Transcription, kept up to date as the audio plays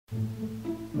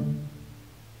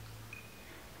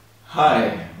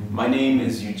Hi, my name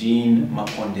is Eugene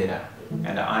Komodo,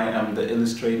 and I am the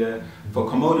illustrator for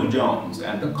Komodo Jones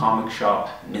and the Comic Shop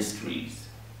Mysteries.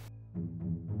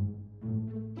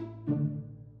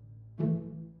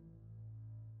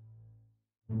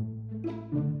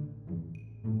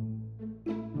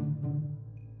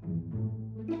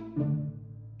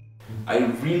 I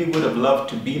really would have loved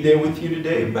to be there with you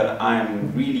today, but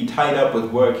I'm really tied up with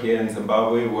work here in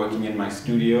Zimbabwe, working in my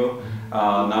studio,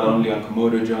 not only on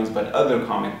Komodo Jones, but other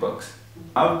comic books.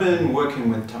 I've been working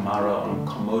with Tamara on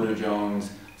Komodo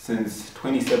Jones since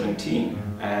 2017,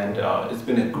 and it's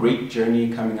been a great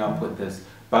journey coming up with this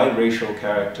biracial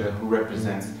character who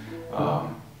represents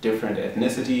different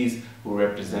ethnicities, who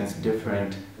represents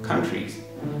different countries.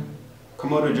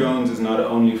 Komodo Jones is not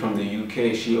only from the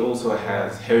UK, she also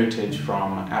has heritage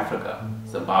from Africa,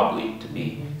 Zimbabwe to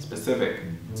be specific.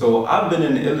 So I've been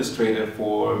an illustrator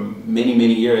for many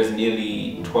years,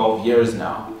 nearly 12 years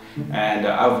now. And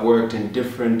I've worked in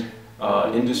different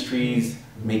industries,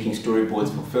 making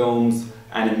storyboards for films,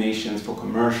 animations for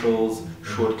commercials,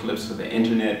 short clips for the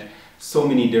internet, so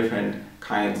many different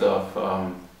kinds of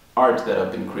art that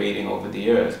I've been creating over the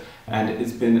years. And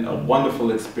it's been a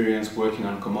wonderful experience working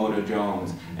on Komodo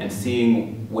Jones and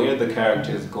seeing where the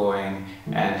character is going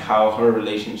and how her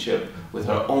relationship with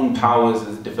her own powers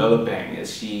is developing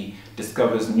as she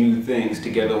discovers new things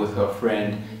together with her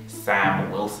friend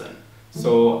Sam Wilson.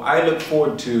 So I look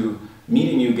forward to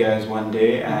meeting you guys one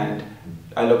day, and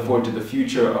I look forward to the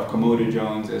future of Komodo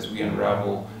Jones as we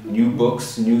unravel new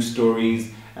books, new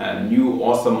stories, and new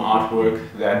awesome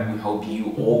artwork that we hope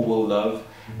you all will love.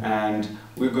 And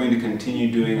we're going to continue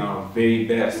doing our very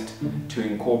best to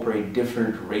incorporate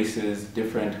different races,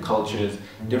 different cultures,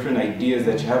 different ideas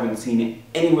that you haven't seen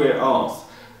anywhere else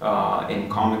in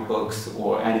comic books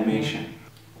or animation.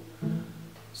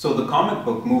 So the comic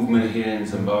book movement here in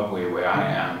Zimbabwe, where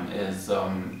I am,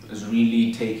 is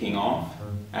really taking off.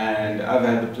 And I've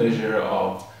had the pleasure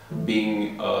of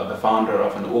being the founder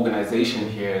of an organization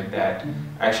here that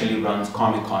actually runs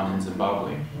Comic-Con in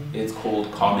Zimbabwe. It's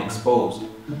called Comexposed.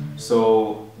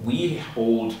 So we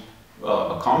hold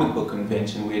a comic book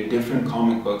convention where different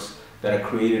comic books that are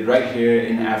created right here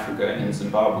in Africa, in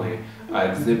Zimbabwe, are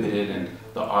exhibited, and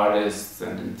the artists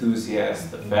and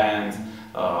enthusiasts, the fans,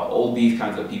 all these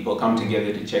kinds of people come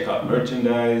together to check out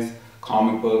merchandise,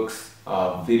 comic books,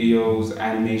 videos,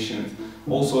 animations,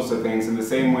 all sorts of things, in the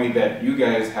same way that you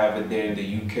guys have it there in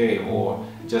the UK, or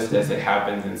just as it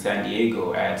happens in San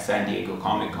Diego at San Diego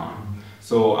Comic-Con.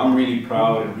 So I'm really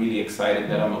proud and really excited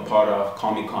that I'm a part of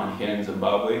Comic-Con here in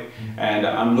Zimbabwe, and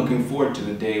I'm looking forward to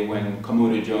the day when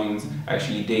Komodo Jones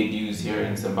actually debuts here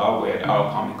in Zimbabwe at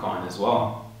our Comic-Con as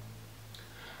well.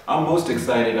 I'm most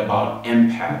excited about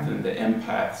Empath and the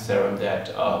Empath serum that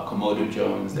Komodo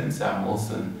Jones and Sam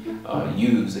Wilson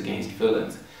use against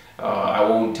villains. I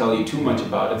won't tell you too much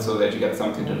about it so that you get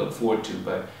something to look forward to,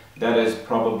 but that is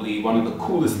probably one of the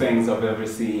coolest things I've ever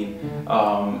seen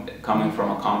coming from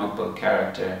a comic book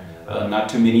character. Not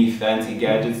too many fancy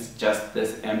gadgets, just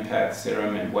this Empath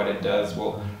serum, and what it does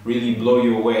will really blow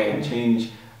you away and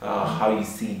change how you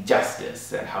see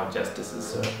justice and how justice is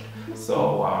served.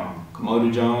 So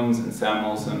Komodo Jones and Sam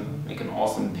Wilson make an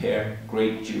awesome pair,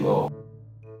 great duo.